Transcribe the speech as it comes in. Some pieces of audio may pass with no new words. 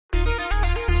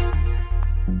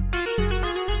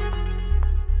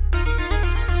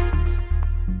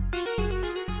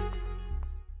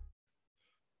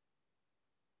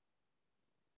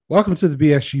Welcome to the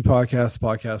BXG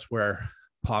podcast where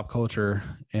pop culture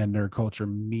and nerd culture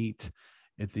meet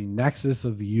at the nexus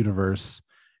of the universe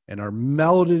and are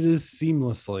melded as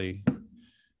seamlessly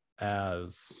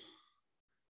as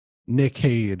Nic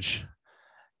Cage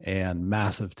and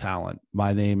massive talent.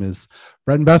 My name is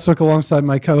Brendan Bestwick alongside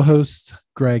my co-host,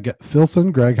 Greg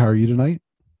Filson. Greg, how are you tonight?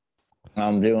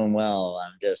 I'm doing well.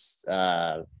 I'm just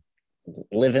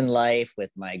living life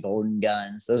with my golden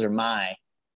guns. Those are my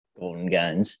golden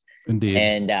guns. Indeed.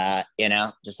 And,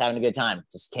 just having a good time.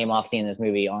 Just came off seeing this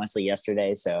movie, honestly,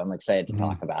 yesterday. So I'm excited to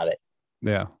talk about it.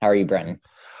 Yeah. How are you, Brendan?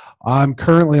 I'm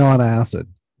currently on acid.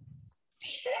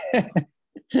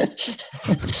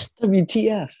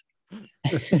 WTF.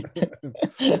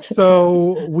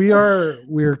 So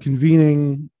we're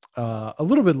convening a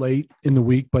little bit late in the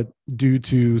week, but due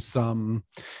to some,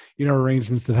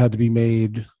 arrangements that had to be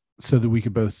made so that we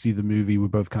could both see the movie, we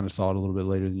both kind of saw it a little bit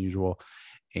later than usual.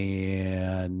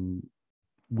 And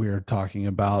we're talking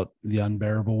about The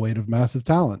Unbearable Weight of Massive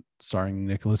Talent, starring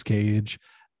Nicolas Cage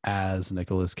as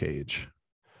Nicolas Cage.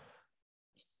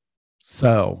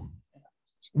 So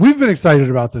we've been excited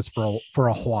about this for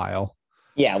a while.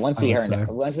 Yeah, once we heard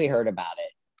about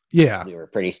it, yeah, we were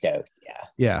pretty stoked.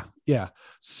 Yeah.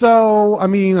 So,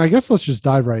 I guess let's just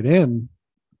dive right in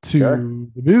to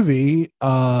the movie.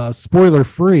 Spoiler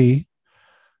free.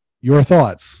 Your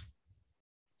thoughts?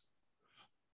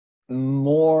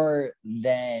 More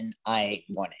than I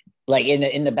wanted, like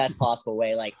in the best possible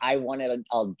way. Like I wanted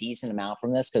a decent amount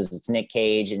from this because it's Nic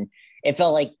Cage, and it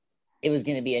felt like it was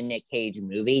going to be a Nic Cage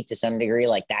movie to some degree,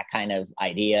 like that kind of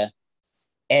idea.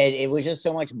 And it was just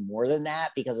so much more than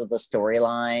that because of the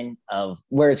storyline of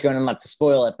where it's going. I'm not to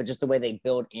spoil it, but just the way they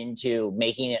build into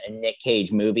making it a Nic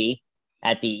Cage movie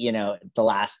at the the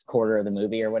last quarter of the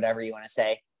movie or whatever you want to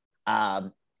say.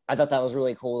 I thought that was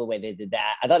really cool the way they did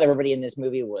that. I thought everybody in this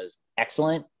movie was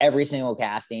excellent. Every single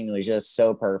casting was just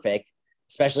so perfect,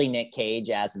 especially Nic Cage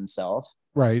as himself.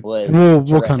 Right. We'll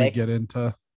kind of get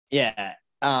into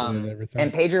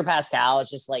and Pedro Pascal. It's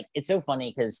just like, it's so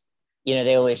funny because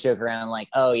they always joke around like,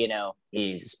 oh,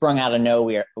 he's sprung out of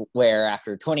nowhere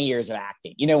after 20 years of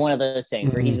acting. One of those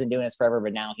things where he's been doing this forever,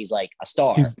 but now he's like a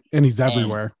star. He's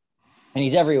everywhere. And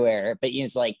he's everywhere. But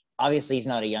it's like, obviously he's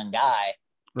not a young guy.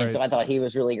 Right. And so I thought he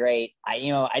was really great.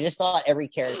 I just thought every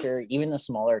character, even the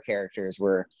smaller characters,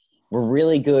 were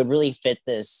really good, really fit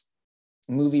this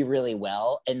movie really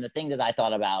well. And the thing that I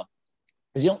thought about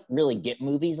is you don't really get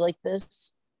movies like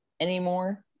this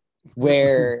anymore,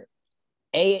 where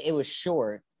it was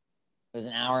short. It was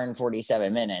an hour and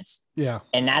 47 minutes. Yeah.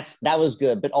 And that was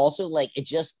good. But also, like, it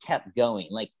just kept going.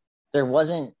 Like,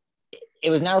 it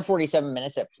was an hour 47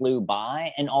 minutes that flew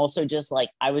by. And also just like,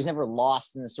 I was never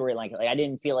lost in the story. Like I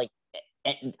didn't feel like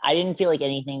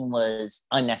anything was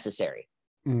unnecessary.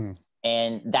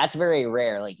 And that's very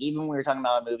rare. Like, even when we were talking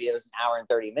about a movie that was an hour and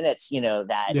 30 minutes,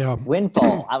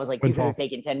 Windfall, I was like, you could have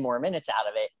taken 10 more minutes out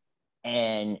of it.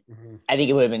 And I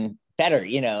think it would have been better,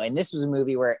 and this was a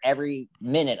movie where every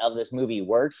minute of this movie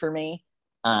worked for me.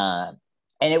 And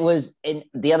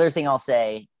the other thing I'll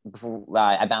say before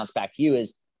I bounce back to you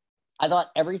is, I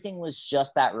thought everything was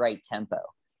just that right tempo,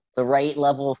 the right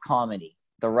level of comedy,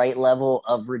 the right level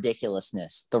of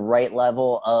ridiculousness, the right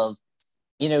level of,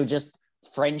 just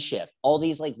friendship, all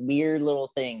these like weird little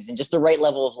things, and just the right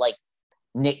level of like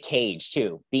Nic Cage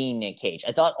too, being Nic Cage.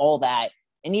 I thought all that,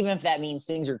 and even if that means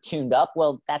things are tuned up,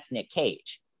 well, that's Nic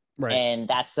Cage. Right. And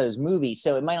that's those movies.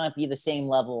 So it might not be the same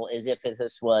level as if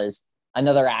this was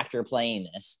another actor playing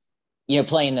this,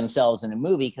 playing themselves in a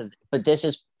movie, but this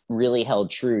is really held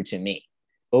true to me.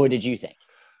 But what did you think?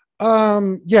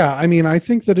 I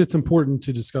think that it's important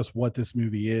to discuss what this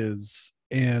movie is.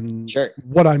 And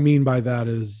what I mean by that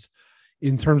is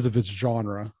in terms of its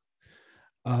genre.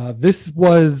 This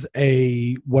was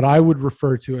what I would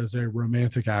refer to as a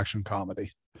romantic action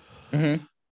comedy. Mm-hmm.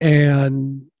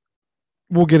 And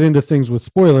we'll get into things with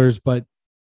spoilers, but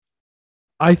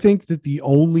I think that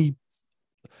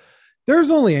there's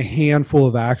only a handful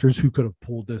of actors who could have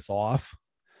pulled this off.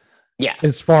 Yeah.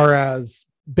 As far as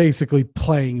basically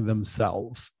playing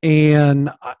themselves.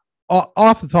 And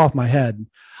off the top of my head,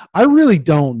 I really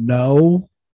don't know.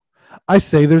 I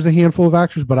say there's a handful of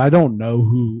actors, but I don't know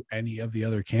who any of the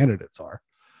other candidates are.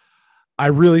 I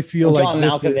really feel like John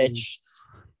Malkovich.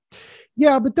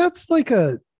 Yeah, but that's like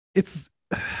it's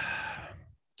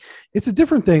a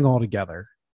different thing altogether.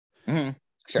 Mm-hmm.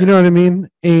 Sure. You know what I mean?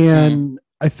 And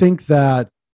I think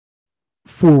that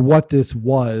for what this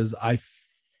was, I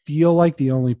feel like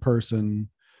the only person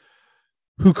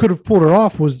who could have pulled it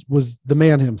off was the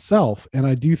man himself. And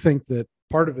I do think that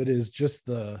part of it is just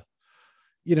the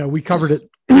you know, we covered it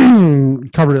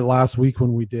covered it last week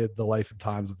when we did the life and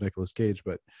times of Nicolas Cage,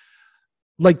 but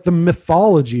like the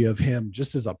mythology of him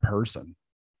just as a person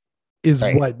is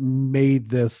what made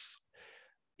this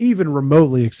even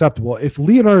remotely acceptable. If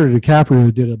Leonardo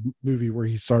DiCaprio did a movie where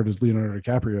he starred as Leonardo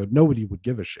DiCaprio, nobody would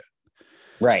give a shit.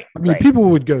 Right. I mean, people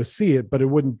would go see it, but it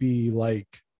wouldn't be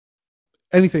like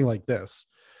anything like this.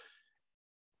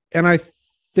 And I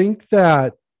think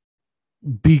that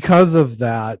because of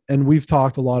that, and we've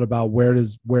talked a lot about where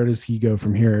does he go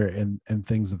from here and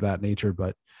things of that nature,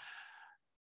 but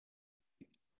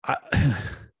I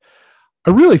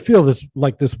really feel this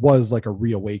was like a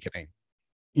reawakening.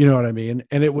 You know what I mean?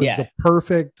 And it was the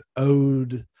perfect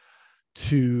ode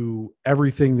to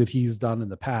everything that he's done in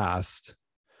the past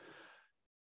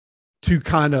to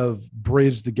kind of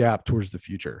bridge the gap towards the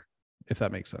future, if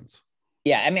that makes sense.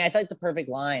 Yeah, I mean, I thought the perfect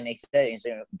line they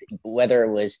said, whether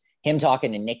it was him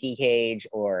talking to Nic Cage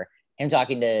or him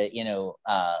talking to,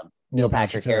 Neil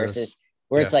Patrick Harris,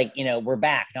 where it's like, we're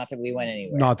back, not that we went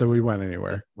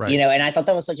anywhere. Right. And I thought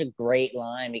that was such a great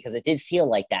line because it did feel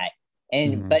like that.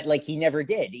 And, but like, he never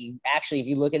did. He actually, if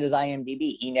you look at his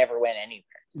IMDb, he never went anywhere.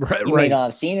 Right. You may not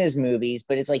have seen his movies,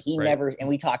 but it's like, he never, and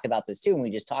we talked about this too. And we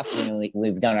just talked,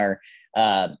 we've done our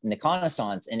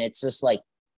reconnaissance, and it's just like,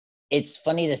 it's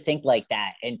funny to think like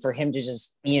that. And for him to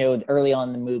just, early on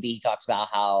in the movie, he talks about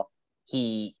how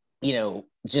he,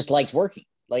 just likes working.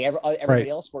 Like everybody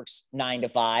else works 9 to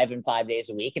 5 and 5 days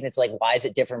a week. And it's like, why is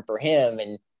it different for him?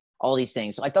 And all these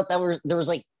things. So I thought there was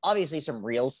like obviously some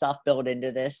real stuff built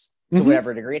into this to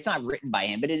whatever degree. It's not written by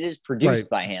him, but it is produced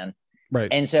by him. Right.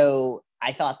 And so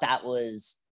I thought that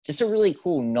was just a really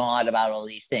cool nod about all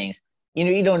these things.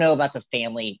 You don't know about the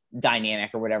family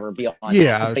dynamic or whatever beyond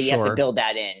that, but you have to build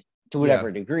that in to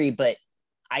whatever degree. But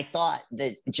I thought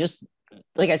that, just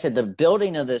like I said, the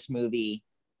building of this movie,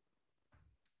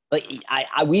 like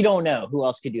we don't know who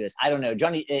else could do this. I don't know.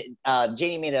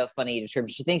 Janie made a funny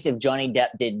description. She thinks if Johnny Depp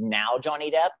did now Johnny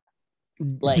Depp,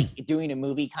 like doing a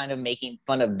movie kind of making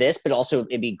fun of this, but also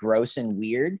it'd be gross and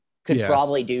weird, could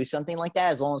probably do something like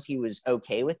that as long as he was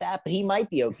okay with that. But he might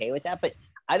be okay with that. But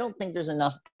I don't think there's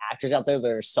enough actors out there that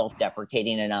are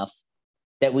self-deprecating enough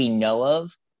that we know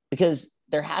of, because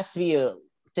there has to be a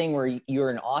thing where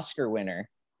you're an Oscar winner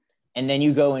and then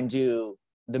you go and do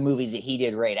the movies that he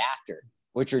did right after,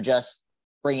 which are just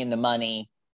bringing the money,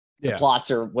 the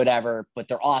plots or whatever, but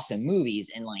they're awesome movies.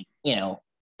 And like,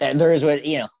 there is what,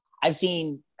 I've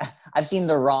seen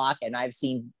The Rock, and I've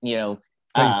seen, Face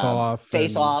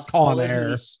Off, all those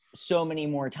movies so many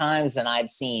more times than I've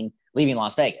seen Leaving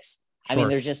Las Vegas. Sure. I mean,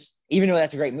 there's just, even though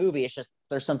that's a great movie, it's just,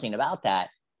 there's something about that.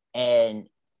 And,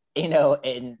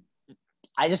 and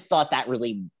I just thought that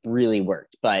really, really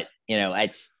worked. But,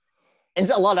 and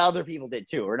a lot of other people did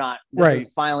too. We're not, this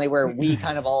is finally where we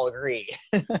kind of all agree.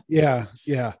 Yeah.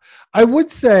 I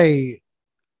would say,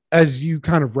 as you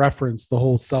kind of referenced, the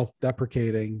whole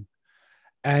self-deprecating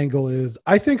angle is,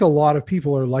 I think a lot of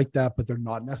people are like that, but they're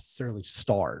not necessarily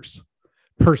stars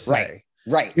per se.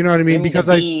 Right. You know what I mean? Because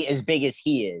be as big as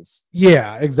he is.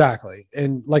 Yeah, exactly.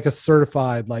 And like a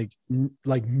certified, like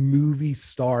movie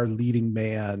star leading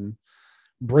man,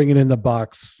 bringing in the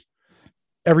bucks,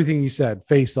 everything you said,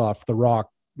 Face Off, The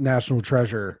Rock, National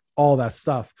Treasure, all that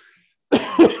stuff.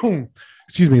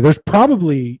 Excuse me. There's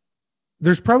probably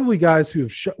guys who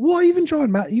have even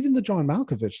the John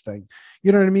Malkovich thing.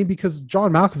 You know what I mean? Because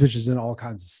John Malkovich is in all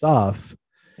kinds of stuff.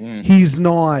 He's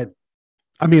not,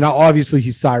 I mean, obviously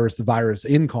he's Cyrus the Virus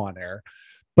in Con Air,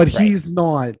 but he's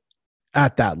not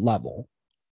at that level.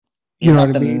 He's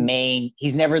not the main,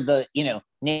 he's never the,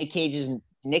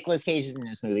 Nicolas Cage is in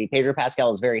this movie. Pedro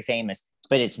Pascal is very famous,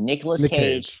 but it's Nic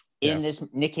Cage in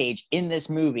this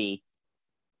movie.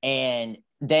 And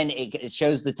then it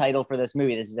shows the title for this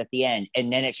movie. This is at the end.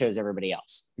 And then it shows everybody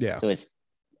else. Yeah. So it's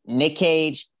Nic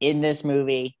Cage in this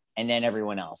movie, and then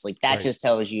everyone else. Like that just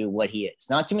tells you what he is.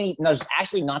 Not too many. There's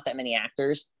actually not that many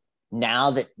actors now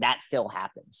that still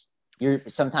happens. You're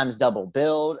sometimes double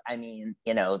billed. I mean,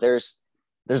 there's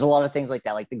a lot of things like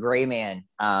that. Like The Gray Man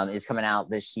is coming out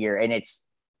this year, and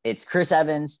it's Chris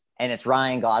Evans and it's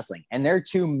Ryan Gosling, and they're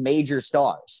two major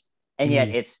stars, and yet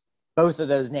it's both of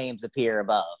those names appear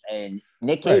above. And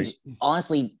Nic Cage,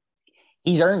 honestly,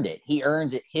 he's earned it. He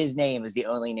earns it. His name is the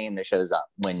only name that shows up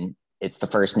when it's the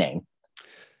first name.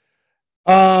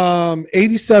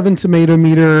 87 tomato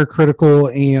meter, critical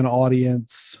and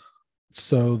audience.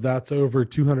 So that's over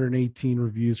 218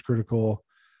 reviews, critical,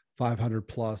 500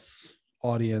 plus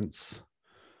audience.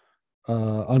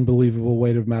 Unbelievable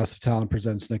Weight of Massive Talent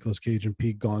presents Nicolas Cage in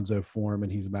peak gonzo form,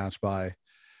 and he's matched by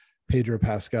Pedro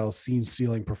Pascal's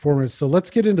scene-stealing performance. So let's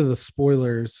get into the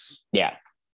spoilers. Yeah.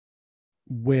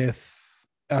 with,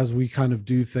 as we kind of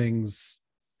do things,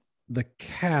 the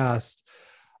cast,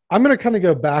 I'm going to kind of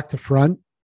go back to front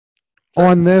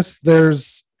on this.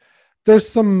 There's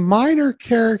some minor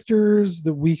characters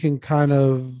that we can kind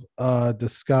of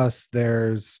discuss.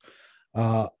 There's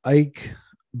Ike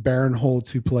Barinholtz,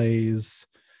 who plays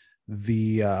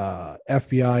the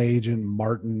FBI agent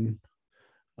Martin.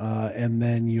 And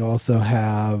then you also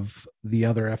have the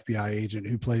other FBI agent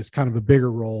who plays kind of a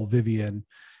bigger role,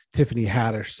 Tiffany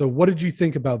Haddish. So what did you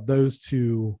think about those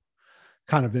two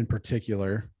kind of in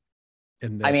particular?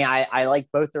 In this? I mean, I like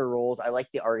both their roles. I like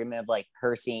the argument of like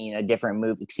her seeing a different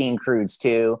movie, seeing Crudes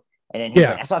too. And then he's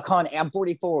like, I saw Con Air. I'm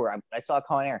 44. I saw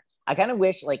Con Air. I kind of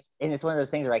wish, like, and it's one of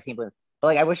those things where I can't believe, but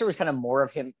like, I wish there was kind of more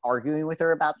of him arguing with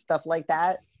her about stuff like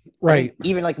that. Right.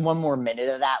 Even like one more minute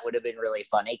of that would have been really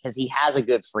funny, because he has a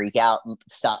good freak out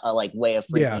stuff, like way of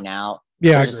freaking out.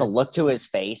 Yeah. There's just a look to his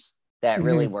face that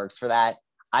really works for that.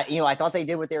 I thought they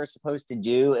did what they were supposed to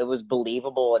do. It was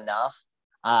believable enough.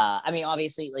 I mean,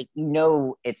 obviously, like,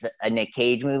 it's a Nic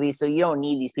Cage movie, so you don't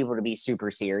need these people to be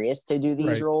super serious to do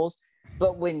these roles.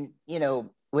 But when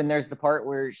there's the part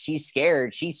where she's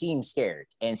scared, she seems scared.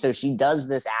 And so she does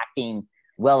this acting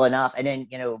well enough. And then,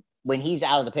 when he's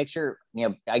out of the picture,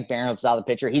 Ike Barinholtz out of the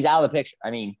picture, he's out of the picture.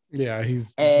 I mean,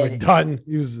 he's like done.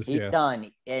 He's done.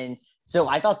 And so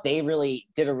I thought they really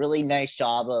did a really nice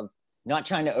job of not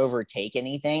trying to overtake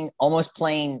anything, almost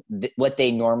playing what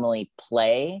they normally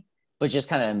play, but just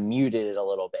kind of muted it a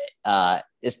little bit.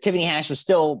 This Tiffany Haddish was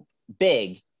still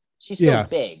big. She's still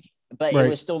big, but it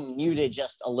was still muted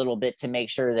just a little bit to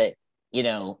make sure that,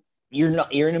 you're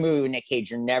in a movie with Nic Cage.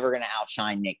 You're never going to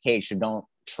outshine Nic Cage. So don't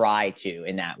try to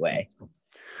in that way.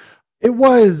 It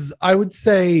was, I would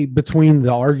say, between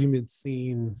the argument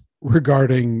scene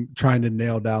regarding trying to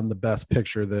nail down the best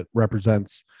picture that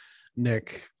represents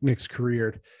Nick's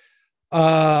career,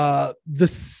 the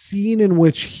scene in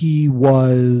which he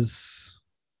was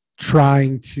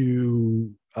trying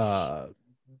to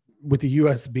with the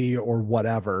USB or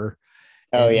whatever.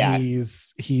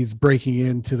 He's breaking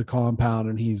into the compound,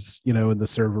 and he's in the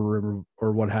server room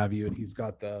or what have you, and he's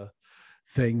got the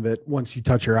thing that once you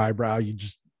touch your eyebrow, you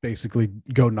just basically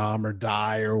go numb or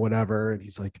die or whatever. And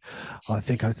he's like, I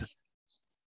think I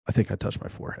touched my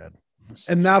forehead,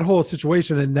 and that whole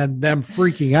situation, and then them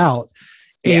freaking out.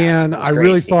 And I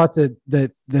really thought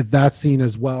that scene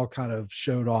as well kind of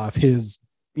showed off his,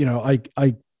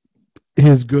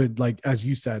 his good, like, as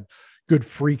you said, good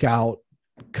freak out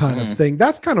kind of thing.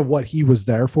 That's kind of what he was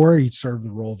there for. He served the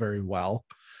role very well.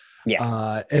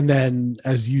 And then,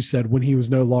 as you said, when he was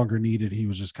no longer needed, he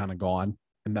was just kind of gone,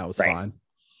 and that was fine.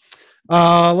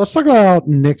 Let's talk about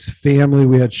Nick's family.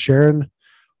 We had Sharon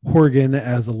Horgan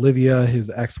as Olivia,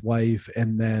 his ex-wife,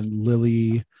 and then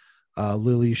Lily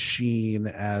Sheen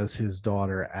as his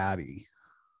daughter Addie.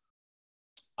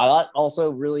 I thought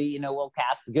also really, well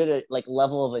cast, good like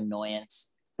level of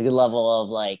annoyance, the good level of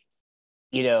like,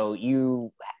 all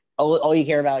you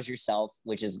care about is yourself,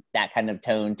 which is that kind of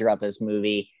tone throughout this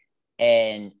movie,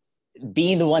 and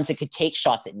being the ones that could take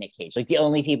shots at Nic Cage. Like, the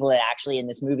only people that actually in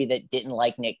this movie that didn't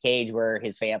like Nic Cage were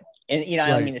his family. And, I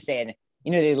don't mean to say it,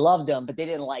 they loved him, but they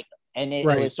didn't like him. And it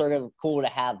was sort of cool to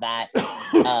have that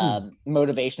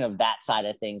motivation of that side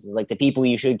of things. Is like the people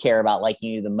you should care about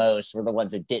liking you the most were the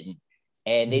ones that didn't.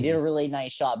 And they did a really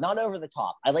nice job. Not over the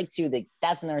top. I like to,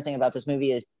 that's another thing about this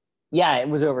movie is, it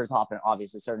was over the top in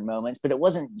obviously certain moments, but it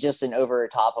wasn't just an over the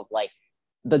top of like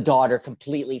the daughter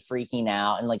completely freaking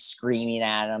out and like screaming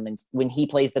at him. And when he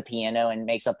plays the piano and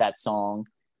makes up that song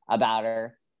about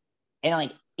her, and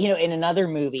like, in another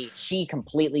movie, she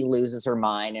completely loses her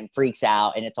mind and freaks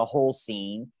out, and it's a whole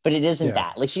scene, but it isn't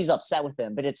that. Like, she's upset with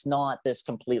him, but it's not this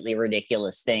completely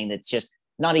ridiculous thing that's just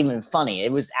not even funny.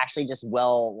 It was actually just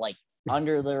like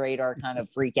under the radar kind of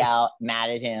freak out,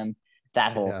 mad at him,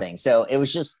 that whole thing. So it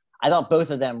was just, I thought both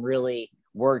of them really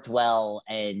worked well,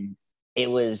 and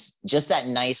it was just that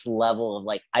nice level of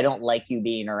like, I don't like you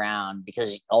being around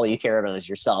because all you care about is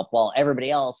yourself, while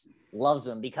everybody else loves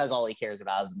him because all he cares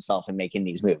about is himself and making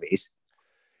these movies.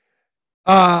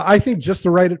 I think just the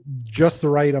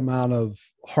right amount of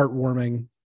heartwarming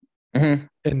and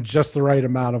just the right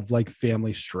amount of like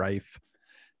family strife,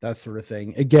 that sort of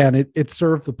thing. Again, it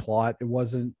served the plot. It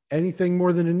wasn't anything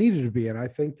more than it needed to be. And I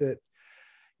think that,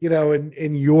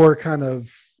 in your kind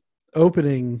of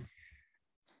opening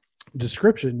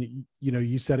description,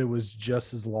 you said it was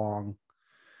just as long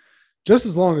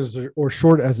as or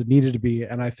short as it needed to be.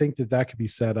 And I think that could be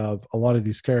said of a lot of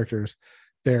these characters.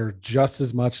 They're just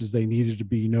as much as they needed to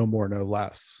be, no more, no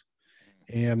less.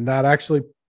 And that actually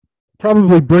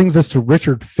probably brings us to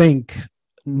Richard Fink,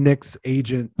 Nick's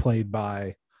agent, played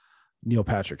by Neil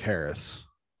Patrick Harris.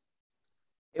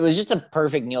 It was just a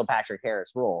perfect Neil Patrick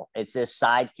Harris role. It's this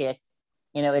sidekick,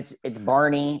 it's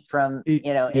Barney from,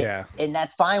 and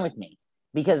that's fine with me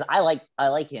because I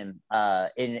like him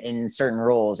in certain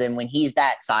roles. And when he's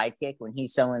that sidekick, when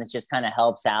he's someone that just kind of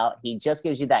helps out, he just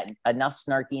gives you that enough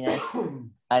snarkiness,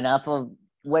 enough of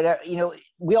whatever,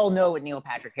 we all know what Neil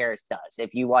Patrick Harris does.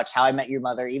 If you watch How I Met Your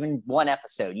Mother, even one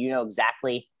episode, you know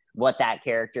exactly what that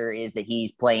character is that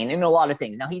he's playing in a lot of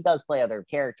things. Now he does play other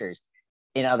characters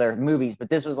in other movies, but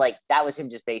this was that was him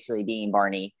just basically being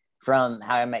Barney from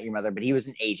How I Met Your Mother, but he was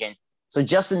an agent. So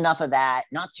just enough of that,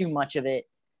 not too much of it.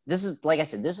 This is, like I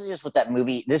said, this is just what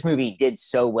this movie did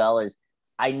so well is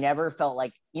I never felt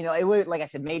like, it would, like I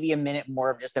said, maybe a minute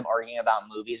more of just them arguing about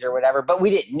movies or whatever, but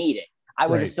we didn't need it. I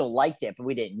would have still liked it, but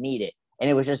we didn't need it. And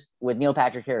it was just with Neil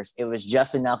Patrick Harris, it was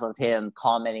just enough of him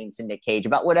commenting to Nic Cage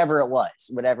about whatever it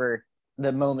was, whatever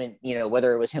the moment,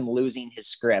 whether it was him losing his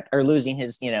script or losing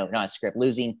his, not script,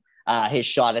 losing his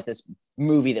shot at this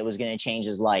movie that was going to change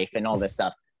his life and all this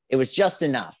stuff. It was just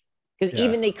enough because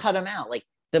even they cut him out. Like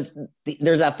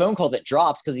there's that phone call that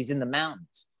drops because he's in the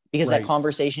mountains because that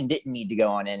conversation didn't need to go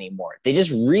on anymore. They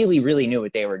just really, really knew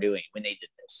what they were doing when they did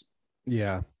this.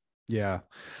 Yeah. Yeah.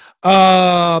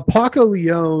 Paco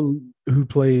Leon, who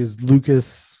plays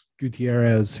Lucas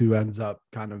Gutierrez, who ends up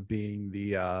kind of being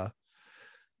the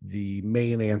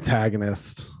main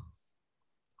antagonist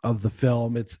of the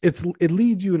film. It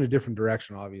leads you in a different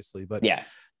direction, obviously, but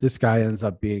this guy ends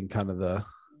up being kind of the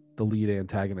lead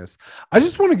antagonist. I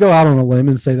just want to go out on a limb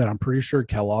and say that I'm pretty sure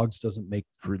Kellogg's doesn't make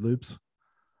Fruit Loops.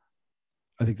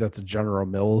 I think that's a General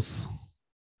Mills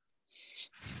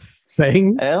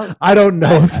thing. I don't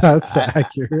know if that's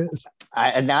accurate.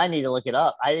 Now I need to look it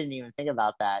up. I didn't even think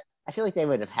about that. I feel like they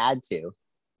would have had to.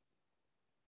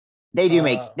 They do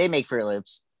make Fruit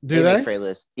Loops. Do they? Make Fruit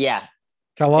Loops. Yeah.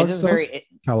 Kellogg's.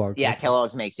 Kellogg's. Yeah,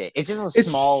 Kellogg's makes it. It's just a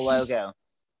small logo.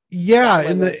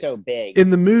 Yeah, so big. In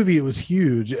the movie, it was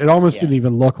huge. It almost didn't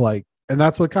even look like, and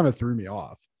that's what kind of threw me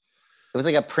off. It was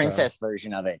like a princess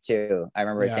version of it too. I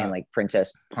remember saying like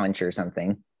Princess Punch or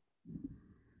something.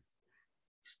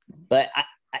 But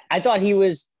I thought he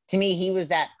was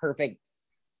that perfect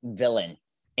villain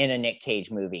in a Nic Cage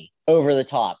movie. Over the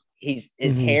top. His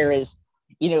hair is,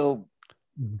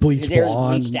 bleach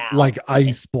blonde, like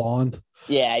ice blonde.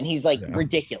 Yeah, and he's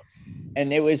ridiculous.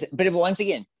 And once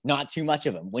again, not too much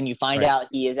of him. When you find out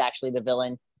he is actually the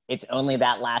villain, it's only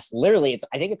that last, literally,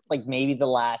 I think it's like maybe the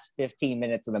last 15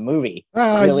 minutes of the movie,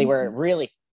 where it really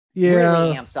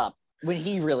amps up. When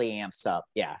he really amps up,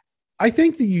 I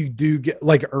think that you do get,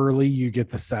 early, you get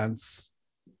the sense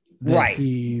that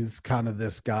he's kind of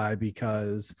this guy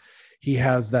because he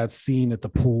has that scene at the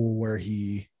pool where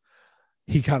he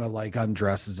kind of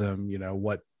undresses him,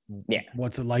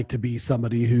 what's it like to be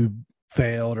somebody who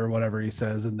failed or whatever he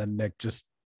says. And then Nick just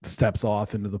steps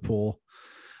off into the pool.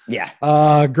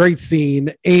 Yeah. Great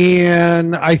scene.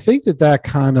 And I think that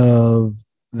kind of,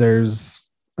 there's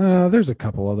a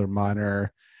couple other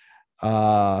minor,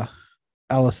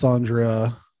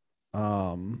 Alessandra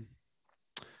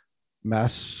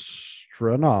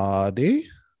Mastronardi,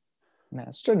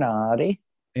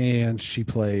 and she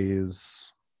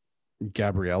plays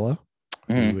Gabriella,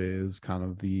 who is kind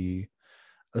of the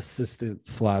assistant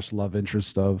 / love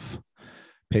interest of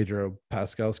Pedro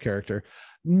Pascal's character.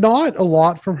 Not a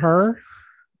lot from her.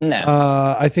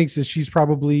 No. I think that she's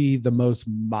probably the most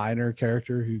minor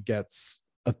character who gets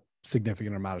a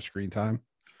significant amount of screen time.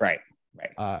 Right.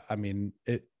 I mean,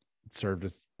 it served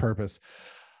its purpose.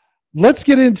 Let's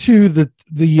get into the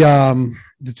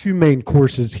two main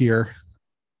courses here.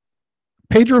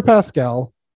 Pedro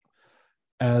Pascal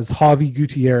as Javi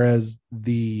Gutierrez,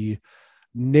 the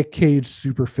Nic Cage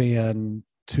superfan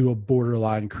to a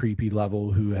borderline creepy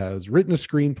level, who has written a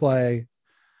screenplay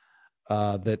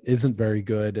that isn't very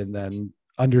good, and then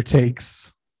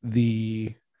undertakes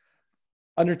the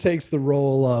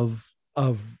role of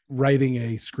writing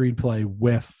a screenplay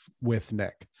with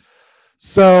Nick.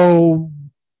 So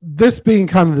this being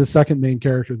kind of the second main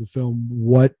character of the film,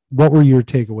 what were your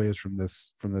takeaways from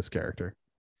this character?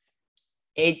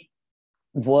 He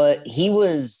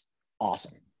was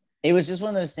awesome. It was just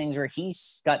one of those things where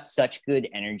he's got such good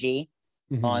energy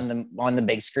on the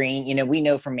big screen. We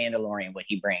know from Mandalorian what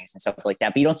he brings and stuff like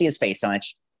that, but you don't see his face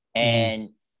much. And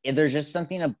there's just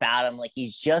something about him. Like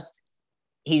he's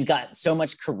got so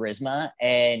much charisma,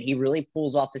 and he really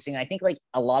pulls off this thing. I think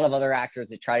a lot of other actors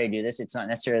that try to do this, it's not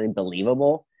necessarily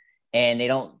believable, and they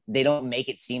don't make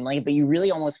it seem like it, but you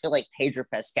really almost feel like Pedro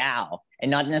Pascal,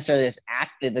 and not necessarily this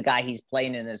actor, the guy he's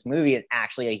playing in this movie, is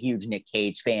actually a huge Nic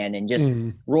Cage fan and just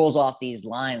rolls off these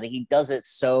lines. Like he does it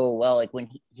so well. Like when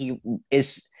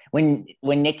when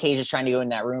Nic Cage is trying to go in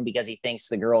that room because he thinks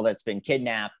the girl that's been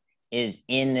kidnapped is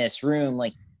in this room,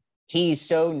 like he's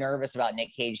so nervous about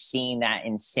Nic Cage seeing that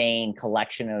insane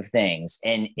collection of things,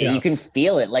 and you can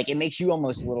feel it. Like it makes you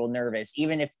almost a little nervous,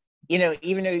 even if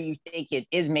even though you think it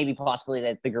is maybe possibly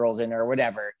that the girl's in there or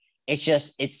whatever.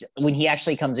 It's when he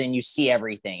actually comes in, you see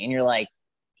everything, and you're like,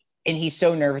 and he's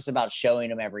so nervous about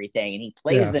showing him everything, and he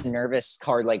plays the nervous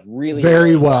card like really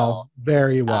very well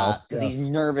because he's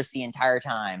nervous the entire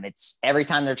time. It's every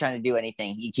time they're trying to do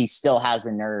anything, he still has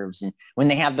the nerves. And when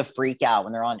they have the freak out,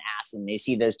 when they're on acid, and they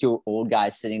see those two old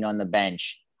guys sitting on the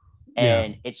bench,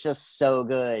 and it's just so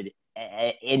good.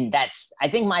 And that's, I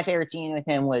think my favorite scene with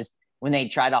him was when they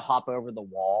try to hop over the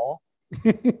wall,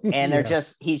 and they're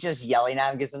he's just yelling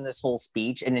at him, gives him this whole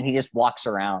speech, and then he just walks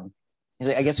around. He's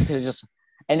like, I guess we could have just.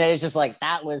 And then it's just like,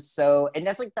 that was so, and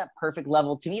that's like that perfect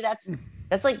level to me. That's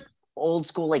like old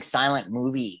school, like silent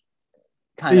movie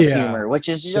kind of humor, which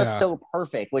is just so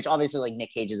perfect, which obviously like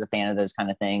Nic Cage is a fan of those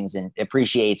kind of things and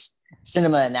appreciates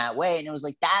cinema in that way. And it was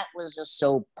like, that was just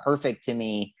so perfect to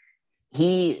me.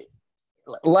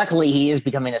 Luckily he is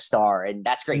becoming a star, and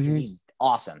that's great because he's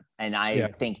awesome. And I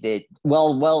think that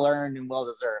well earned and well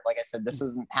deserved. Like I said, this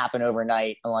doesn't happen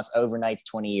overnight unless overnight's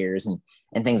 20 years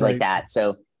and things like that.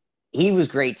 So he was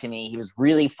great to me. He was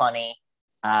really funny.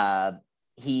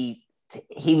 He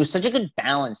was such a good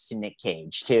balance to Nic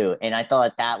Cage too. And I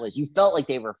thought that was, you felt like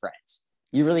they were friends.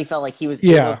 You really felt like he was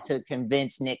able to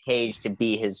convince Nic Cage to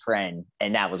be his friend.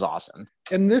 And that was awesome.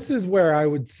 And this is where I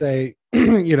would say,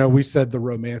 we said the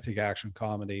romantic action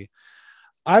comedy.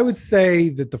 I would say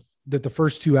that the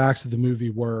first two acts of the movie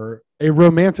were a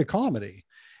romantic comedy.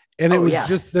 And it was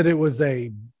just that it was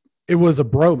a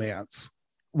bromance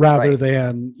rather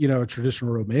than, a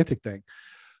traditional romantic thing.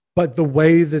 But the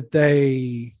way that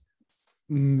they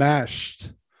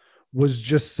meshed was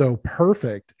just so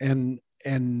perfect. And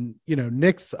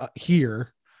Nick's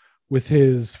here with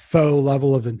his faux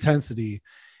level of intensity,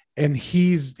 and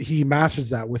he matches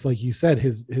that with, like you said,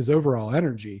 his overall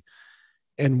energy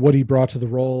and what he brought to the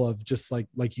role of just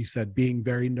like you said, being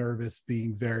very nervous,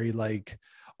 being very like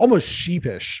almost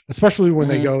sheepish, especially when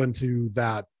they go into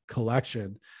that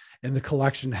collection. And the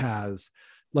collection has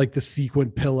like the sequin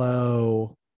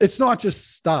pillow. It's not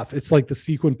just stuff. It's like the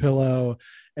sequin pillow.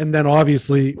 And then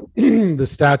obviously the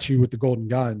statue with the golden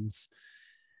guns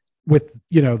with,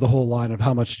 the whole line of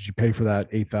how much did you pay for that?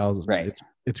 8,000. Right.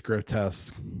 It's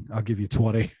grotesque. I'll give you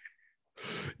 20,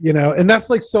 and that's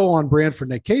like so on brand for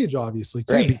Nic Cage, obviously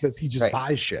too, because he just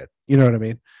buys shit. You know what I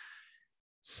mean?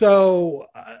 So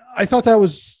I thought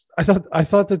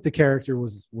that the character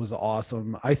was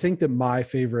awesome. I think my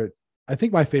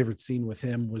favorite scene with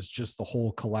him was just the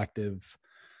whole collective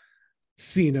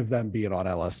scene of them being on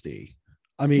LSD.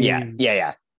 I mean,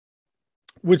 yeah.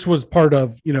 Which was part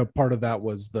of that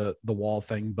was the wall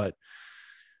thing, but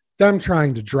them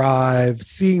trying to drive,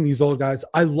 seeing these old guys.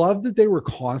 I love that they were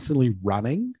constantly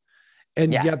running,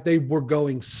 and yet they were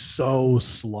going so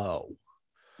slow.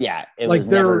 Yeah, it was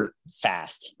never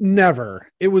fast. Never.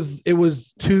 It was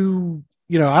too,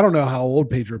 I don't know how old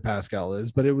Pedro Pascal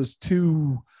is, but it was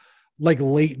two like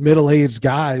late middle-aged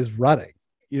guys running.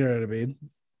 You know what I mean?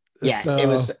 Yeah, so, it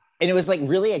was like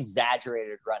really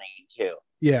exaggerated running too.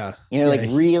 Yeah. Like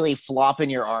really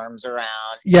flopping your arms around.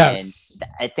 Yes.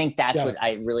 And I think that's what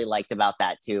I really liked about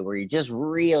that too, where you're just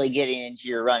really getting into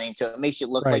your running. So it makes you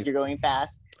look like you're going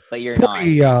fast, but you're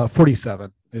not.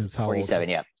 47 is how 47,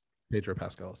 old Pedro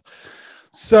Pascal is.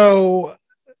 So,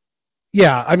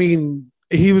 yeah, I mean,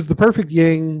 he was the perfect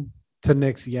yin to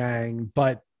Nick's yang,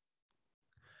 but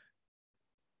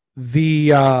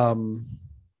the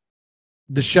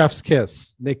chef's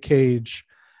kiss, Nic Cage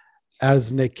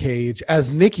as Nic Cage,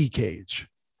 as Nicky Cage.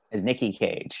 As Nicky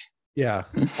Cage. Yeah.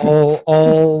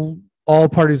 all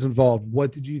parties involved.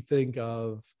 What did you think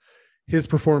of his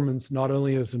performance, not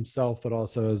only as himself, but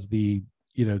also as the,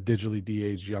 digitally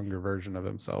de-aged younger version of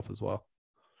himself as well?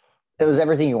 It was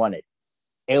everything you wanted.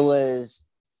 It was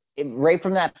right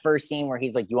from that first scene where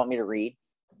he's like, "You want me to read?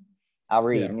 I'll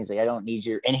read." Yeah. And he's like, "I don't need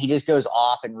you." And he just goes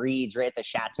off and reads right at the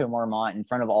Chateau Marmont in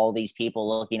front of all these people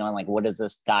looking on like, what is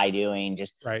this guy doing?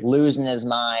 Just losing his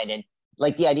mind. And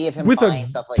like the idea of him with buying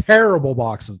stuff like terrible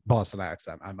Boston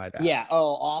accent, I might add. Yeah.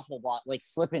 Oh, awful. Like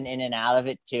slipping in and out of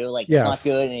it too. Like it's not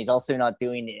good. And he's also not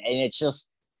doing it. And it's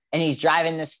just, and he's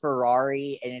driving this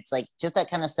Ferrari, and it's like just that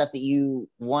kind of stuff that you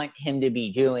want him to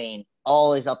be doing.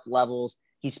 All his up levels.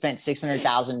 He spent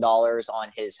 $600,000 on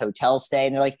his hotel stay,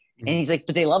 and they're like, and he's like,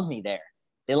 "But they love me there.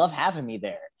 They love having me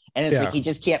there." And it's like he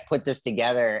just can't put this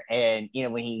together. And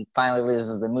when he finally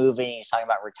loses the movie, he's talking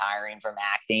about retiring from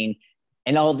acting.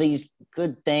 and all these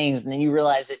good things. And then you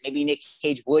realize that maybe Nic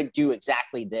Cage would do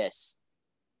exactly this,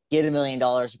 get $1 million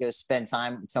to go spend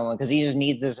time with someone because he just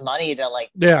needs this money to like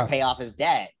pay off his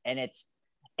debt. And it's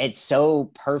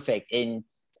so perfect. And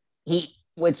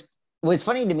what's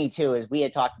funny to me too is we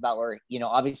had talked about where, you know,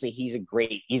 obviously he's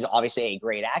obviously a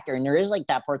great actor. And there is like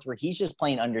that parts where he's just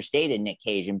playing understated Nic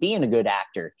Cage and being a good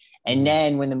actor. And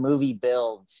then when the movie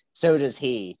builds, so does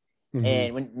he.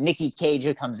 And when Nicky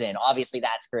Cage comes in, obviously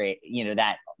that's great. You know,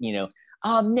 that, you know,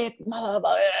 Nick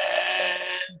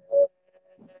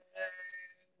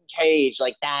Cage,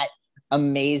 like that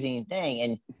amazing thing.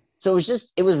 And so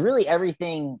it was really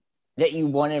everything that you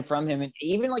wanted from him, and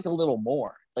even like a little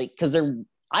more, like, because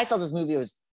I thought this movie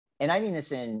was, and I mean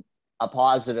this in a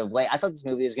positive way, I thought this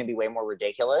movie was going to be way more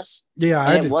ridiculous. Yeah,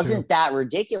 and it wasn't that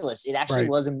ridiculous. It actually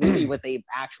was a movie with a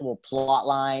actual plot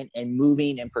line and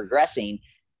moving and progressing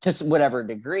to whatever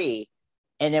degree.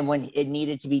 And then when it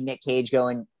needed to be Nic Cage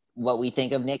going what we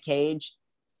think of Nic Cage,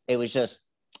 it was just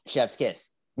chef's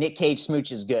kiss. Nic Cage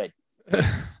smooch is good.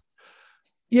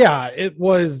 Yeah, it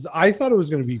was. I thought it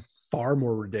was going to be far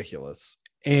more ridiculous.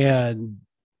 And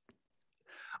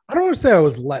I don't want to say I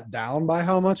was let down by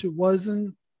how much it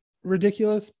wasn't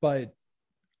ridiculous, but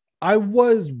I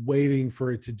was waiting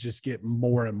for it to just get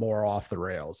more and more off the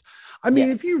rails. I mean,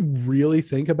 if you really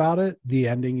think about it, the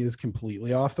ending is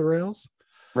completely off the rails.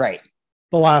 Right.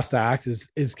 The last act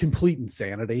is complete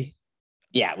insanity.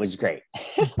 Yeah, it was great.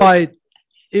 But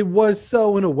it was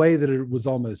so in a way that it was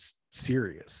almost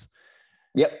serious.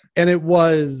 Yep. And it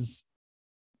was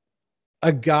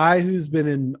a guy who's been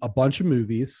in a bunch of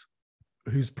movies,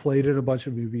 who's played in a bunch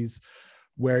of movies,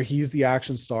 where he's the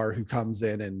action star who comes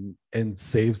in and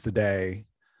saves the day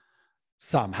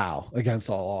somehow against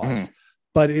all odds.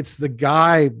 But it's the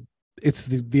guy, it's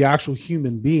the actual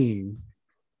human being,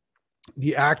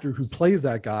 the actor who plays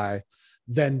that guy,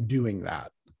 then doing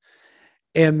that.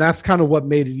 And that's kind of what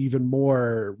made it even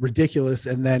more ridiculous.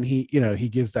 And then he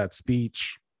gives that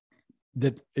speech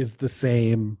that is the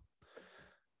same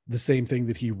thing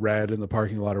that he read in the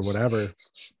parking lot or whatever.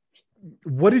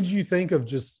 What did you think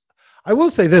of I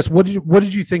will say this. What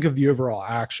did you think of the overall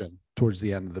action towards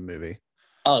the end of the movie?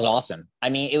 Oh, it was awesome. I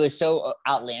mean, it was so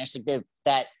outlandish. Like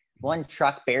that one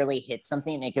truck barely hits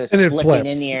something and it goes flipping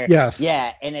in the air. Yes.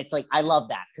 Yeah. And it's like, I love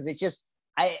that because it's just,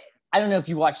 I don't know if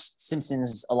you watched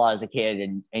Simpsons a lot as a kid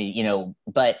and you know,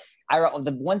 but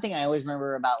the one thing I always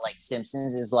remember about like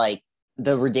Simpsons is like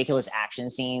the ridiculous action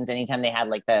scenes. Anytime they had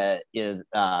like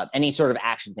any sort of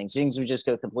action things would just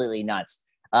go completely nuts.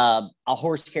 A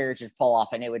horse carriage would fall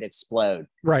off and it would explode.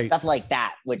 Right. Stuff like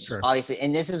that, which obviously,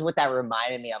 and this is what that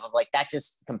reminded me of like that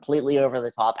just completely over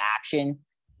the top action,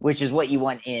 which is what you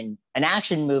want in an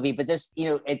action movie. But this, you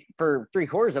know, for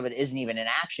 3/4 of it isn't even an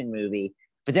action movie.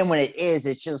 But then when it is,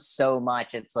 it's just so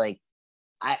much. It's like,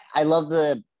 I love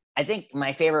I think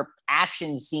my favorite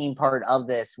action scene part of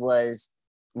this was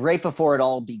right before it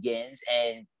all begins.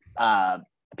 And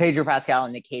Pedro Pascal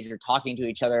and Nic Cage are talking to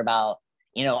each other about,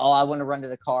 you know, I want to run to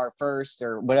the car first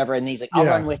or whatever. And he's like, I'll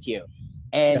run with you.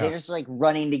 And they're just like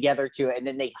running together to it. And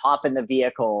then they hop in the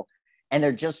vehicle and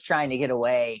they're just trying to get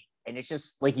away. And it's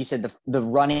just, like you said, the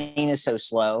running is so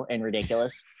slow and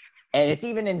ridiculous. And it's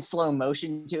even in slow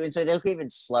motion too. And so they look even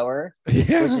slower, which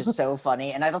is so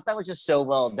funny. And I thought that was just so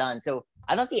well done. So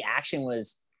I thought the action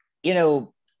was, you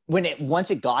know,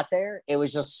 once it got there, it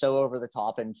was just so over the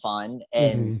top and fun.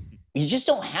 And you just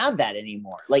don't have that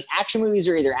anymore. Like action movies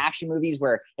are either action movies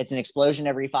where it's an explosion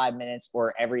every 5 minutes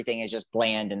or everything is just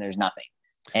bland and there's nothing.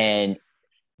 And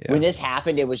when this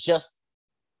happened, to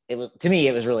me,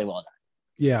 it was really well done.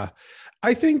 Yeah.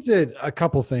 I think that a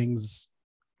couple things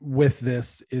with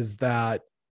this is that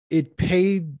it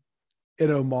paid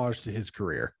an homage to his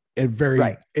career in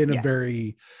a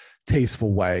very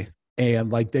tasteful way.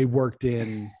 And like they worked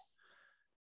in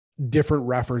different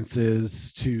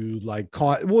references to like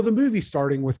the movie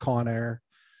starting with Con Air.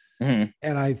 And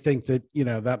I think that, you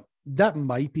know, that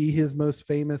might be his most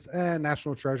famous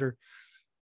National Treasure,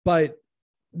 but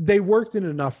they worked in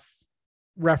enough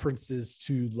references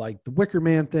to like the Wicker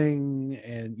Man thing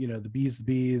and, you know, the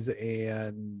Bees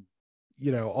and,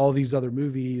 you know, all these other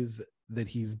movies that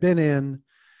he's been in.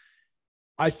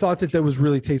 I thought that was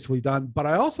really tastefully done, but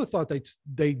I also thought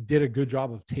they did a good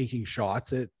job of taking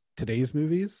shots at today's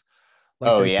movies.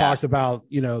 Like they talked about,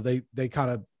 you know, they kind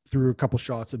of threw a couple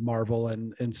shots at Marvel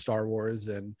and Star Wars.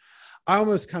 And I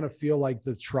almost kind of feel like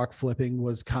the truck flipping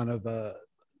was kind of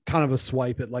a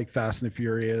swipe at like Fast and the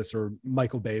Furious or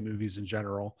Michael Bay movies in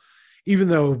general, even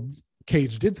though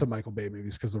Cage did some Michael Bay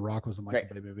movies because The Rock was a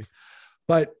Michael Bay movie.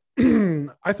 But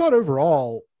I thought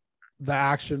overall the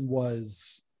action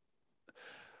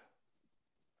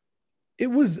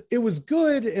it was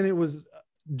good, and it was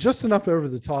just enough over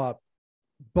the top.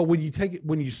 But when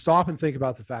you stop and think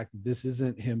about the fact that this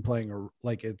isn't him playing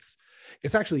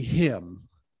it's actually him,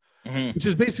 which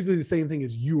is basically the same thing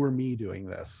as you or me doing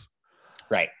this,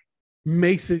 right?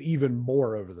 Makes it even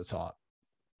more over the top,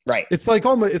 right? It's like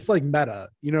meta,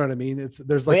 you know what I mean?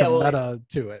 There's like meta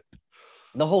to it.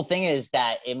 The whole thing is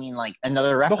that, I mean, like,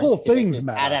 another reference the whole to thing's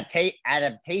this is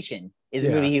Adaptation is a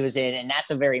movie he was in, and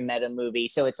that's a very meta movie.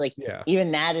 So it's like,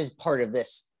 even that is part of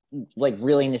this, like,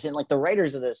 reeling this in. Like, the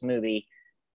writers of this movie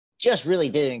just really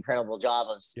did an incredible job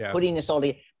of putting this all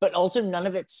together, but also none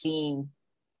of it seemed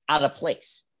out of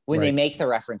place when they make the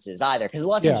references either. Because a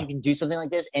lot of times you can do something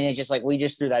like this, and it's just like, we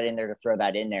just threw that in there to throw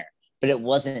that in there. But it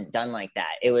wasn't done like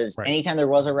that. It was anytime there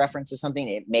was a reference to something,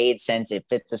 it made sense. It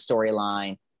fit the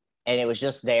storyline. And it was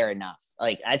just there enough.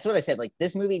 Like, that's what I said. Like,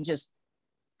 this movie just,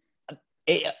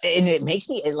 it makes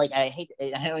me like,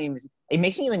 it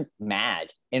makes me like mad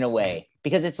in a way,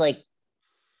 because it's like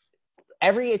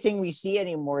everything we see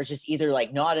anymore is just either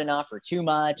like not enough or too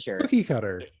much, or cookie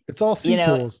cutter. It's all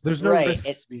sequels. There's no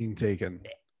risks being taken.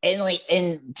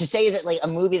 And to say that, like, a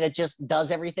movie that just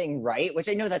does everything right, which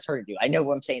I know that's hard to do. I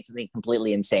know I'm saying something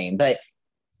completely insane, but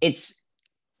it's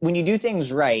when you do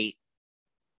things right,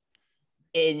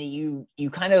 and you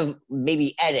kind of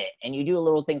maybe edit and you do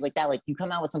little things like that, like you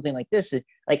come out with something like this,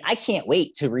 like, I can't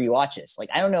wait to rewatch this. Like,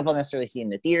 I don't know if I'll necessarily see it in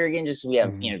the theater again, just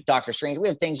because we have Doctor Strange, we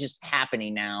have things just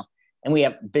happening now, and we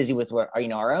have busy with what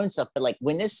our own stuff. But like,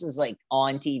 when this is like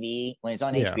on TV, when it's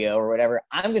on HBO or whatever,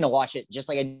 I'm gonna watch it just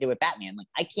like I did with Batman. Like,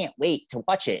 I can't wait to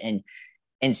watch it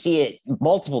and see it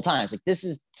multiple times. Like,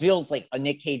 this feels like a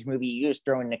Nic Cage movie you just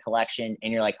throw in a collection,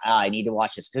 and you're like, I need to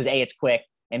watch this because A, it's quick,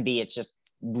 and B, it's just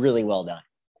really well done.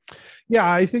 Yeah,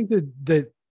 I think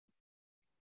that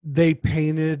they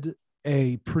painted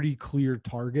a pretty clear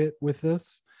target with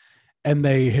this, and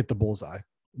they hit the bullseye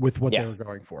with what they were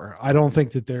going for. I don't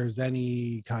think that there's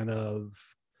any kind of,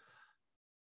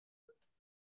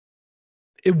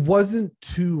 it wasn't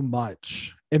too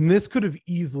much, and this could have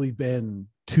easily been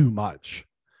too much.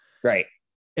 Right.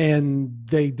 And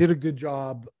they did a good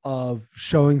job of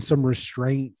showing some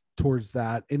restraint towards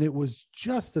that. And it was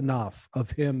just enough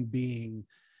of him being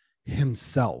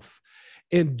himself,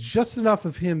 and just enough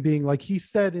of him being, like he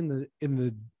said in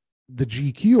the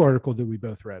GQ article that we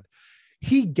both read,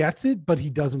 he gets it, but he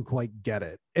doesn't quite get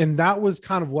it. And that was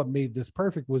kind of what made this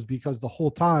perfect, was because the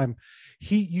whole time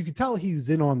you could tell he was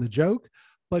in on the joke,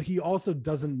 but he also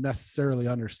doesn't necessarily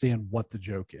understand what the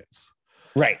joke is.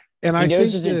 Right. And he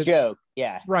knows it's a joke.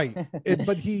 Yeah. Right.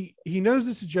 But he knows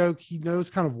it's a joke. He knows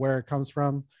kind of where it comes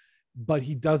from, but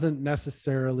he doesn't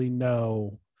necessarily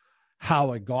know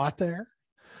how it got there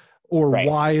or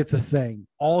why it's a thing.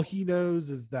 All he knows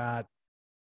is that,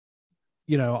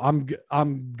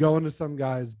 I'm going to some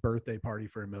guy's birthday party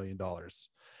for $1 million.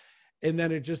 And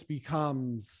then it just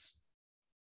becomes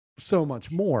so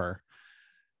much more.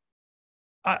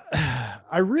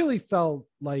 I really felt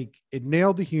like it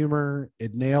nailed the humor.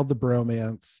 It nailed the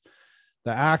bromance.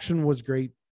 The action was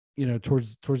great,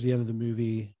 towards the end of the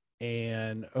movie.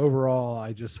 And overall,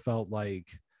 I just felt like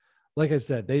I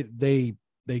said, they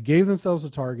gave themselves a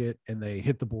target and they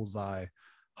hit the bullseye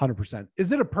 100%.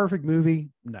 Is it a perfect movie?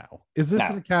 No. Is this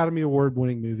an Academy Award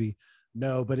winning movie?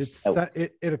 No, but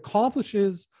it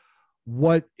accomplishes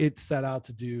what it set out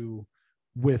to do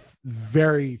with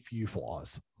very few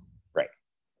flaws. Right.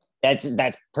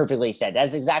 That's perfectly said.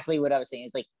 That's exactly what I was saying.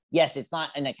 It's like, yes, it's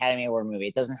not an Academy Award movie.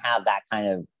 It doesn't have that kind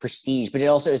of prestige, but it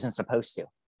also isn't supposed to.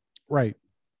 Right.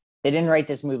 They didn't write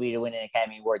this movie to win an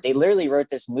Academy Award. They literally wrote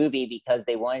this movie because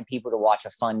they wanted people to watch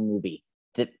a fun movie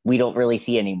that we don't really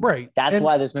see anymore. Right. That's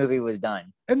why this movie was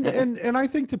done. And I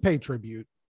think to pay tribute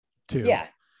to. Yeah.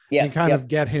 And kind of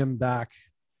get him back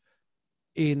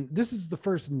in. This is the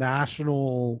first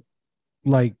national,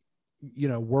 worldwide,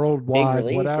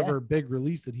 big release, big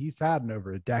release that he's had in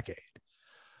over a decade.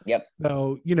 Yep.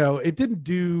 So, it didn't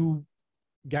do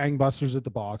gangbusters at the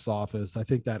box office. I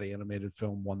think that animated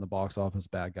film won the box office,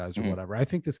 Bad Guys or whatever. I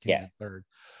think this came in third,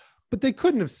 but they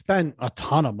couldn't have spent a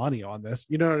ton of money on this.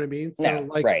 You know what I mean? So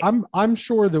I'm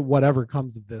sure that whatever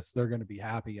comes of this, they're going to be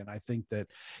happy. And I think that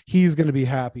he's going to be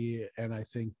happy. And I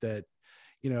think that,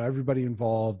 everybody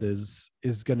involved is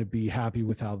going to be happy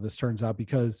with how this turns out,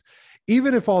 because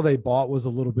even if all they bought was a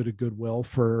little bit of goodwill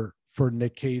for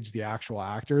Nic Cage, the actual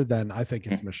actor, then I think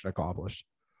it's mission accomplished.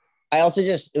 I also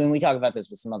when we talk about this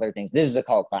with some other things, this is a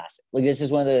cult classic. Like, this is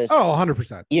one of those. Oh,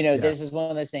 100%. This is one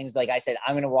of those things. Like I said,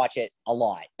 I'm going to watch it a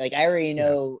lot. Like, I already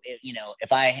know,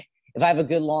 if if I have a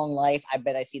good long life, I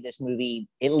bet I see this movie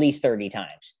at least 30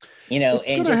 times,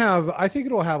 I think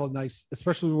it'll have a nice,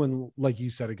 especially when, like you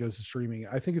said, it goes to streaming.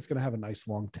 I think it's going to have a nice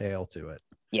long tail to it.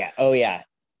 Yeah. Oh yeah.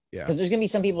 Yeah. Because there's going to be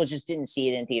some people that just didn't see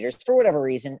it in theaters for whatever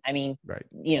reason. I mean, right.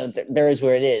 There is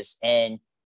where it is.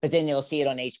 But then they'll see it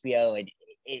on HBO, and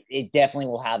it definitely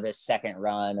will have this second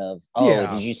run of,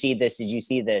 did you see this? Did you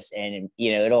see this? And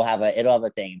it'll have a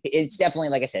thing. It's definitely,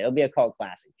 like I said, it'll be a cult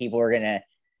classic. People are gonna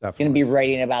be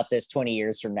writing about this 20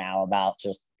 years from now about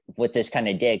just what this kind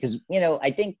of did. Because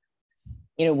I think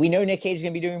we know Nic Cage is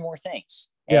gonna be doing more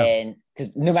things. Yeah. And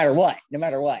because no matter what,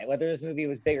 whether this movie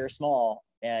was big or small,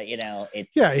 he's going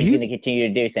to continue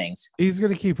to do things. He's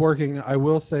going to keep working. I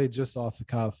will say, just off the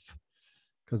cuff,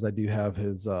 because I do have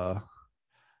his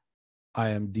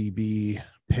IMDb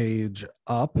page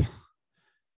up.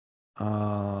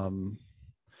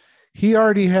 He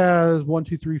already has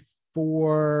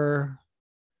 4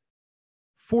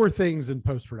 things in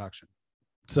post-production.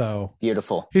 So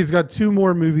beautiful. He's got 2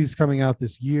 more movies coming out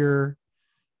this year.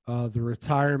 The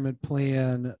Retirement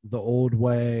Plan, The Old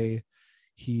Way.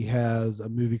 He has a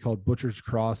movie called Butcher's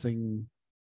Crossing.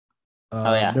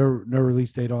 No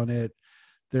release date on it.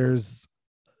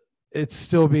 It's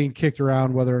still being kicked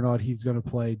around whether or not he's going to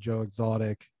play Joe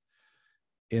Exotic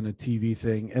in a TV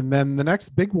thing. And then the next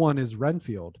big one is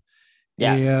Renfield.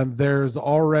 Yeah. And there's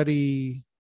already,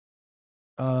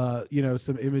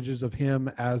 some images of him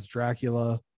as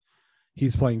Dracula.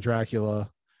 He's playing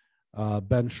Dracula.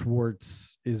 Ben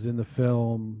Schwartz is in the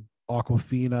film.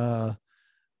 Awkwafina,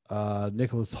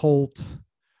 Nicholas Hoult,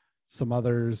 some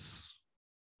others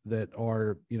that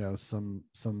are,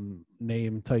 some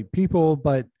name type people,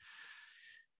 but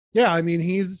yeah, I mean,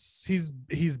 he's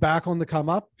back on the come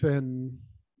up, and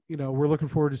we're looking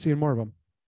forward to seeing more of him.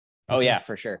 Oh yeah,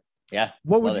 for sure. Yeah.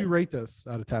 What would you rate this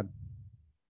out of 10?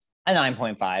 A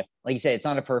 9.5. Like you said, it's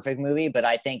not a perfect movie, but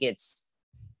I think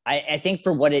I think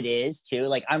for what it is too,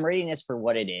 like I'm rating this for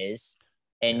what it is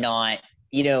and not,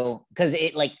 because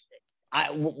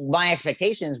my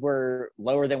expectations were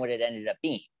lower than what it ended up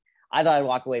being. I thought I'd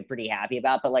walk away pretty happy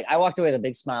about, but like I walked away with a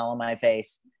big smile on my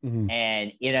face,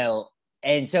 and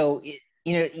and so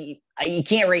you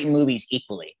can't rate movies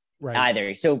equally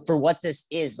either. So for what this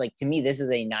is, like to me, this is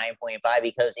a 9.5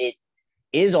 because it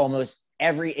is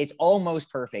it's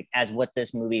almost perfect as what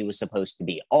this movie was supposed to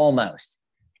be, almost.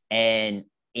 And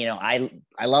I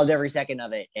loved every second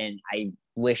of it, and I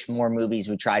wish more movies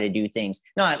would try to do things,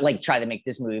 not like try to make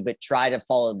this movie, but try to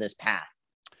follow this path.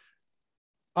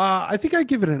 I think I'd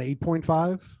give it an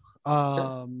 8.5.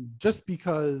 Sure. Just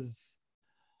because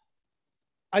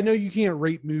I know you can't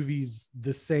rate movies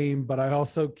the same, but I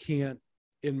also can't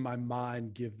in my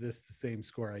mind give this the same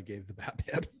score I gave the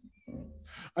Batman.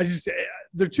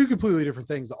 They're 2 completely different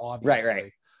things, obviously.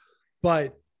 Right.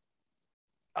 But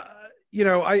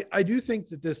I do think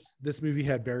that this movie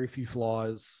had very few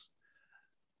flaws.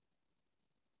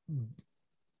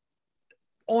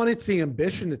 On its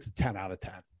ambition, it's a 10 out of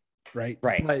 10, right?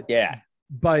 Right.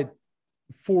 But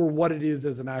for what it is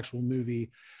as an actual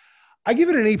movie, I give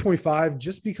it an 8.5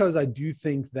 just because I do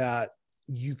think that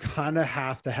you kind of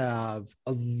have to have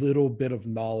a little bit of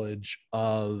knowledge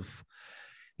of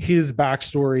his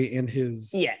backstory and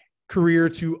his career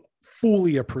to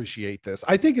fully appreciate this.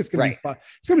 I think it's going to be fun.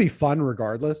 It's going to be fun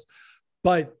regardless.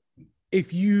 But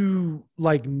if you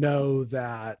know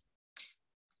that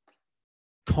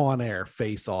Con Air,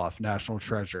 Face Off, National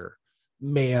Treasure,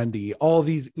 Mandy, all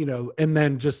these, and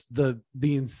then just the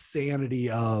insanity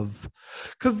of,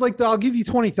 because I'll give you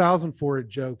 20,000 for it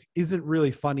joke isn't really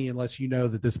funny unless you know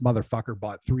that this motherfucker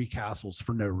bought 3 castles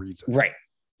for no reason. Right.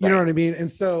 You know what I mean?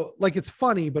 And so it's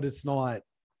funny, but it's not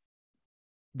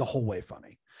the whole way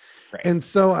funny. Right. And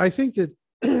so I think that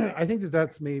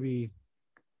that's maybe,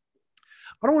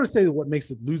 I don't want to say that what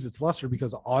makes it lose its luster,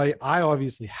 because I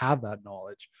obviously have that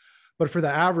knowledge, but for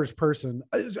the average person,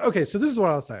 okay, so this is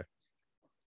what I'll say.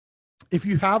 If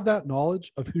you have that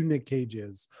knowledge of who Nic Cage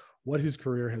is, what his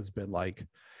career has been like,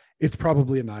 it's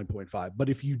probably a 9.5. But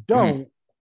if you don't,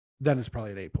 then it's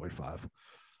probably an 8.5.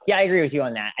 Yeah, I agree with you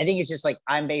on that. I think it's just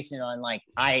I'm basing it on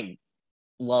I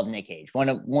love Nic Cage, one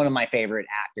of my favorite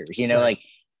actors,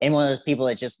 and one of those people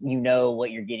that just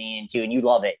what you're getting into and you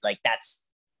love it.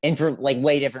 And for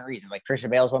way different reasons.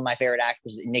 Christian Bale's one of my favorite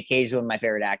actors, Nic Cage is one of my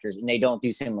favorite actors, and they don't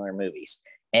do similar movies.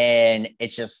 And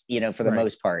it's just, for the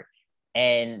most part.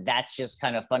 And that's just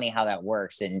kind of funny how that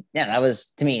works. And yeah, that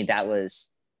was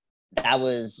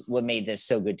what made this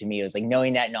so good to me. It was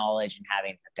knowing that knowledge and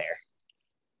having it there.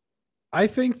 I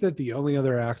think that the only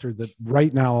other actor that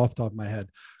right now off the top of my head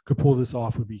could pull this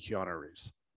off would be Keanu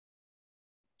Reeves.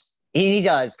 He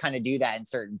does kind of do that in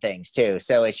certain things too.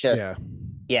 So it's just,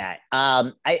 Yeah.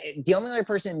 The only other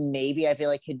person maybe I feel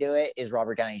like could do it is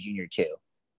Robert Downey Jr. too.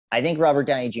 I think Robert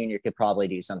Downey Jr. could probably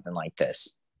do something like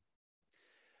this.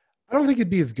 I don't think it'd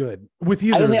be as good with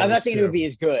you. I'm not saying it would be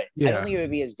as good. Yeah. I don't think it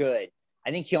would be as good.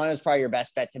 I think Keanu is probably your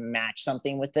best bet to match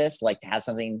something with this, like to have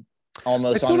something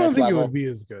almost on this level. I still don't think it would be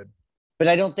as good. But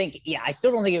I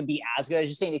still don't think it would be as good. I was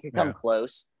just saying it could come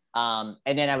close. And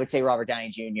then I would say Robert Downey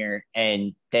Jr.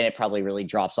 And then it probably really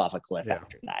drops off a cliff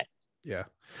after that. Yeah.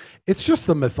 It's just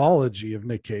the mythology of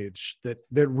Nic Cage that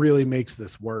really makes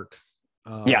this work.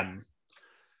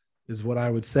 Is what I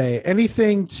would say.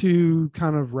 Anything to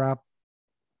kind of wrap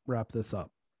this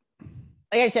up?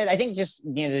 Like I said, I think just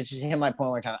hit my point one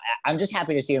more time. I'm just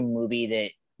happy to see a movie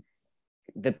that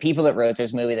the people that wrote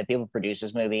this movie, the people who produced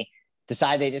this movie,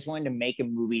 decided they just wanted to make a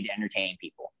movie to entertain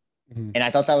people. Mm-hmm. And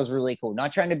I thought that was really cool.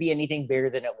 Not trying to be anything bigger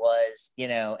than it was,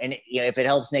 and if it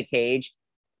helps Nic Cage,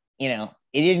 it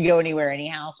didn't go anywhere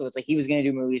anyhow. So it's like he was going to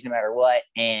do movies no matter what.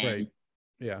 And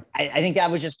yeah, I think that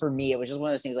was just for me. It was just one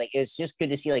of those things. Like it's just good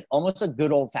to see like almost a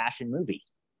good old fashioned movie,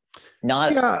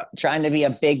 not trying to be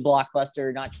a big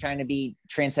blockbuster, not trying to be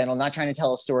transcendental, not trying to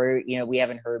tell a story we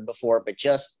haven't heard before, but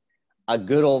just a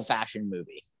good old fashioned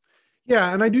movie.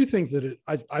 Yeah, and I do think that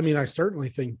I certainly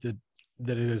think that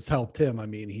it has helped him. I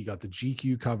mean, he got the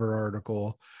GQ cover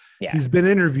article. Yeah, he's been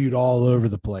interviewed all over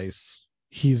the place.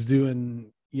 He's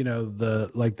doing the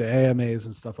AMAs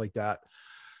and stuff like that.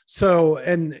 So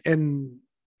and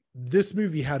this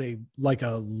movie had a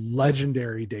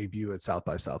legendary debut at South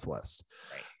by Southwest.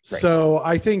 Right. So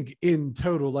I think in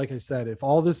total, like I said, if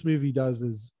all this movie does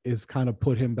is kind of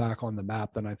put him back on the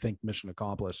map, then I think mission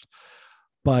accomplished.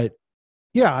 But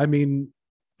yeah, I mean,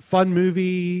 fun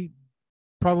movie,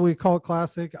 probably a cult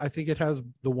classic. I think it has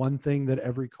the one thing that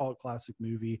every cult classic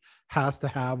movie has to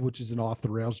have, which is an off the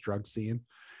rails drug scene.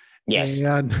 Yes.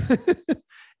 And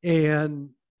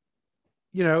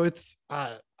it's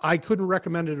I couldn't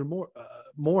recommend it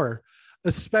more,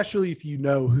 especially if you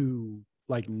know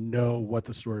what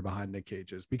the story behind Nic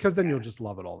Cage is, because then you'll just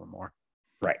love it all the more.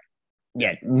 Right.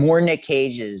 Yeah. More Nic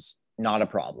Cage is not a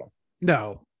problem.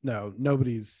 No,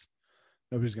 nobody's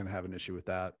going to have an issue with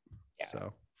that. Yeah.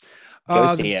 So go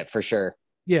see it for sure.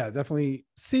 Yeah, definitely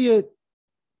see it,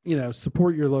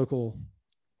 support your local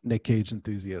Nic Cage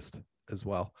enthusiast as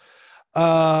well.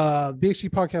 BXG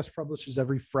Podcast publishes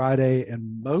every Friday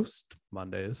and most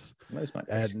Mondays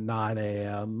at 9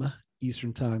 a.m.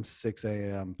 Eastern Time, 6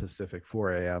 a.m. Pacific,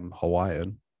 4 a.m.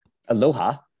 Hawaiian.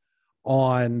 Aloha.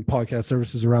 On podcast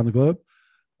services around the globe.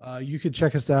 You can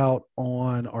check us out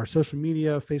on our social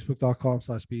media,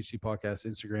 facebook.com/BXG Podcast,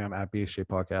 Instagram at BXG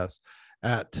Podcast,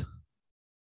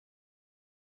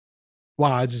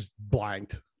 wow, I just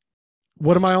blanked.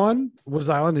 What am I on? Was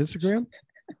I on Instagram?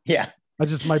 Yeah.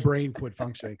 My brain quit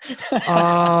functioning.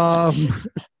 At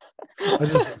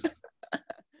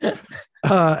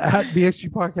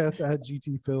BXG Podcast, at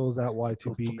GT Phils, at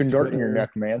Y2B. Fucking dart in your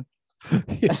neck, man.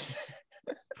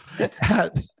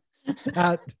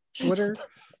 at Twitter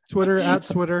at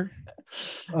Twitter.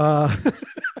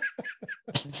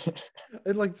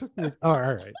 It took me. Oh, all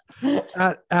right.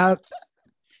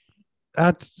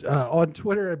 At on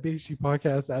Twitter at BXG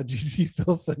Podcast, at GT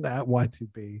Philson, at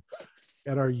Y2B.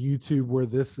 At our YouTube, where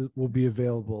this will be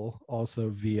available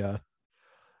also via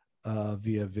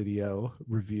video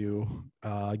review.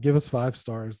 Give us 5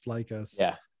 stars, like us,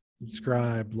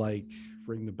 subscribe,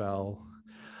 ring the bell.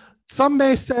 Some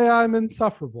may say I'm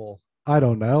insufferable. I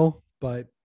don't know, but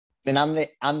then I'm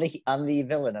the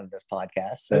villain of this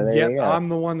podcast. So I'm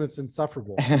the one that's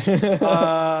insufferable.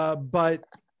 But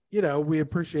we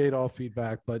appreciate all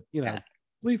feedback. But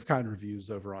leave kind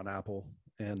reviews over on Apple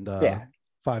and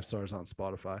 5 stars on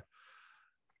Spotify.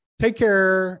 Take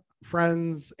care,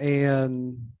 friends,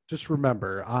 and just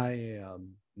remember, I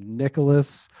am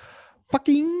Nicolas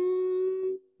fucking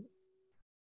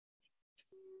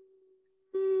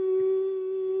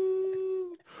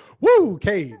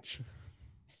Cage.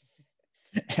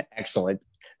 Excellent.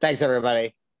 Thanks,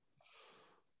 everybody.